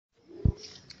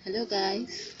Hello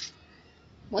guys,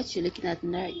 what you're looking at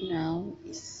right now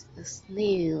is a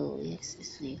snail. Yes, a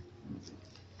snail.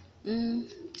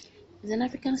 It's an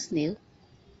African snail.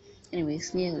 Anyway,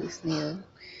 snail is snail.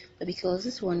 But because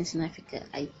this one is in Africa,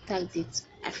 I tagged it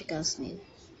African snail.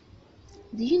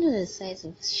 Do you know the size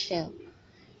of its shell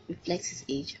reflects its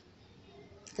age?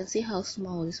 You can see how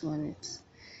small this one is.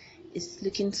 It's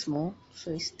looking small,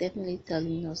 so it's definitely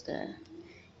telling us that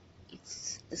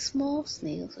it's a small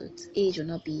snail, so its age will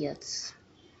not be as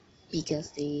big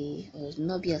as or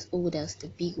not be as old as the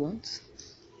big ones.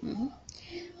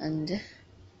 And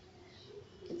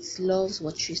it loves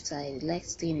watery side. It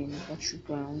likes staying in watery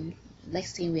ground. It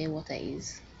likes staying where water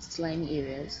is, slimy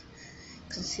areas.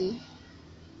 You can see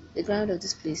the ground of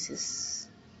this place is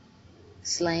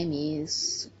slimy,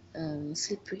 is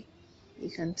slippery. You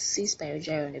can see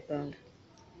spirogyra on the ground,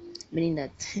 meaning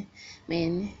that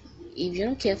man, if you're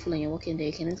not careful and you're walking there,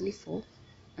 you can easily fall.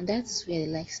 And that's where they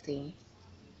like staying.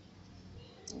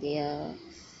 They are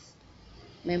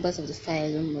members of the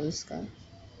phylum mollusca,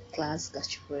 class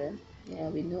gastropoda. Yeah,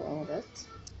 we know all that.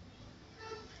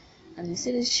 And you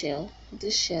see this shell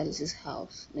is his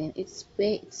house. Then it's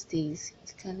where it stays.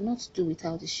 It cannot do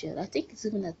without the shell. I think it's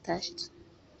even attached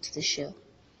to the shell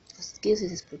because it gives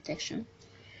it its protection.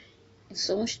 If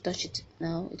someone should touch it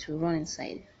now, it will run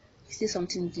inside. If you see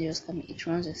something dangerous coming, it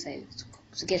runs inside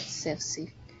to get itself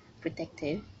safe,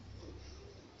 protected,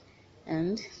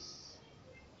 and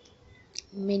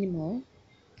many more.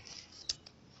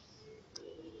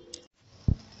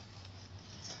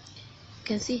 You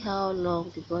can see how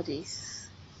long the body is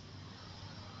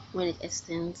when it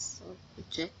extends or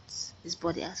projects its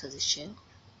body out of the shell.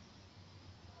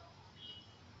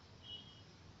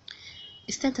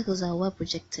 Its tentacles are well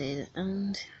projected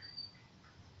and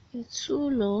it's so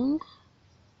long.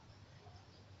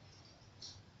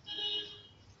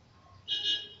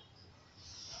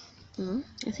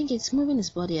 I think it's moving its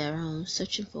body around,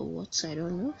 searching for what? I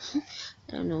don't know.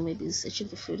 I don't know, maybe it's searching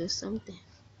for food or something.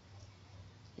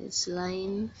 It's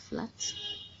lying flat.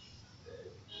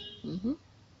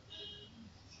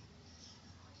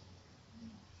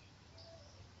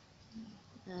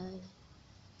 Uh,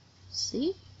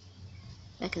 see?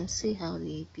 I can see how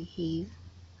they behave.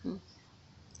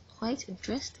 Quite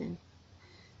interesting.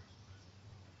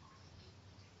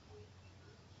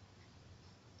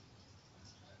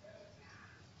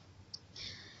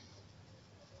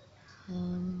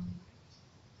 Um,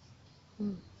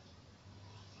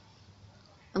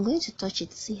 I'm going to touch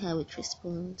it to see how it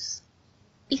responds.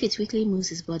 If it quickly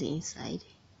moves its body inside,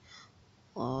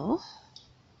 or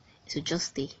it will just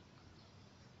stay.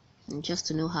 And just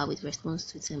to know how it responds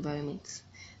to its environment,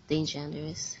 danger and the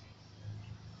rest.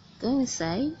 Go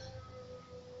inside.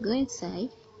 Go inside.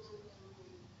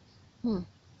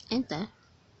 Enter.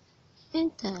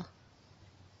 Enter.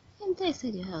 Enter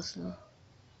inside your house now.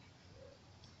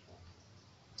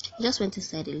 He just went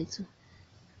inside a little.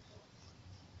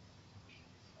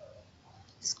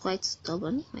 It's quite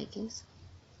stubborn, I guess.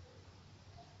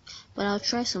 But I'll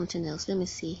try something else. Let me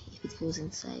see if it goes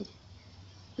inside.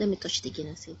 Let me touch it again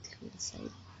and see if it goes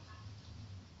inside.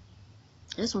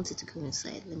 I just want it to go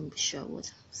inside. Let me be sure what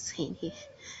I'm saying here.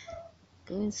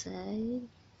 Go inside.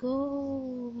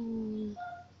 Go.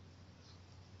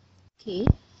 Okay.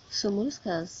 So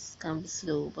molluscas can be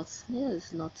slow, but snail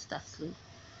is not that slow.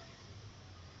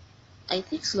 I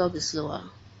think slug is slower.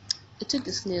 It took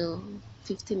the snail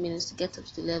 15 minutes to get up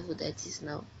to the level that it is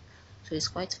now, so it's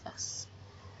quite fast.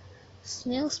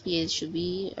 Snail speed should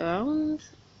be around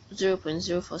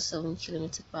 0.047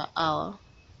 km per hour.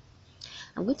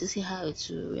 I'm going to see how it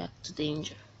will react to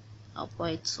danger. I'll pour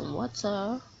it some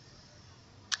water.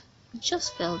 It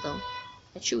just fell down.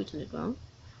 I threw it on the ground.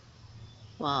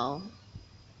 Wow.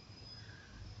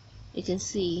 You can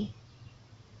see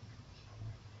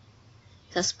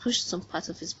it has pushed some part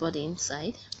of its body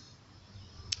inside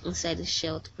the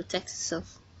shell to protect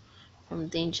itself from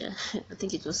danger. I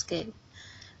think it was scared.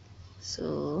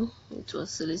 So it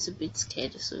was a little bit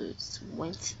scared, so it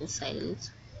went inside a little.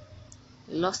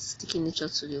 It lost sticking nature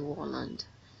to the wall and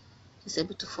is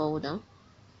able to fall down.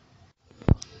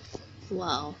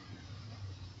 Wow.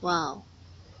 Wow.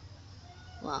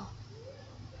 Wow.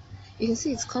 You can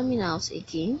see it's coming out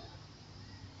again.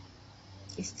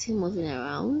 It's still moving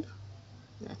around.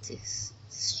 That is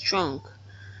strong.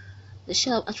 The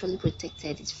shell actually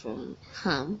protected it from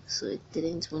harm, so it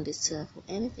didn't wound itself or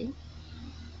anything.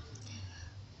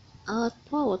 I'll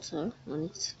pour water on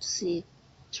it to see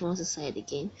it runs aside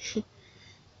again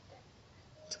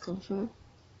to confirm,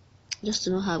 just to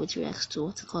know how it reacts to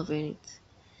water covering it.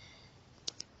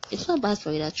 It's not bad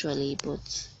for it actually,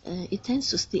 but it tends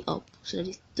to stay up so that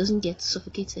it doesn't get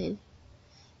suffocated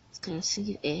It can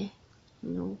receive air, you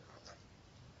know.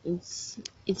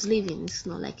 It's living, it's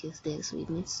not like it's there, so it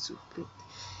needs to breathe.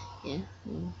 Yeah,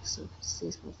 so this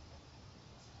is what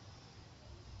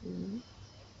you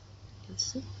can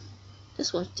see.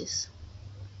 Just watch this.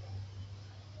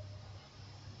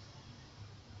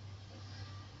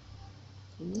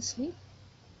 Can you see?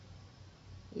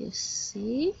 You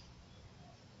see?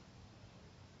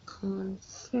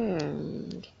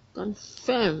 Confirmed.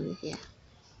 Confirmed. Yeah.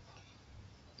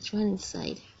 It's run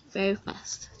inside very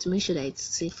fast to make sure that it's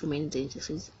safe from any danger.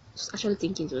 So it's actually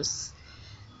thinking it was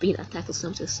being attacked or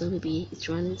something. So maybe it's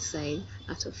running inside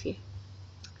out of fear.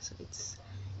 So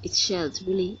it's shells.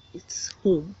 Really, it's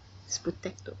home. It's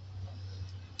protector.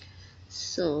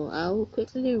 So I will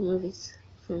quickly remove it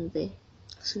from there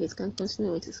so it can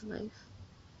continue with its life.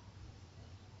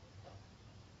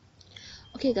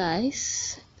 Okay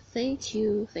guys, thanks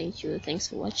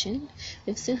for watching.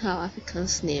 We've seen how African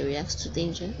snail reacts to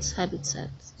danger, its habitat,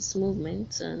 its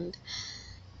movements, and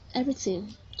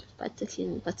everything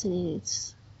pertaining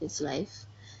its life.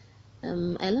 I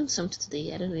learned something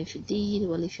today. I don't know if you did.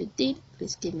 Well, if you did,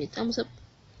 please give me a thumbs up,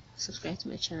 subscribe to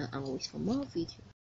my channel, and wait for more videos.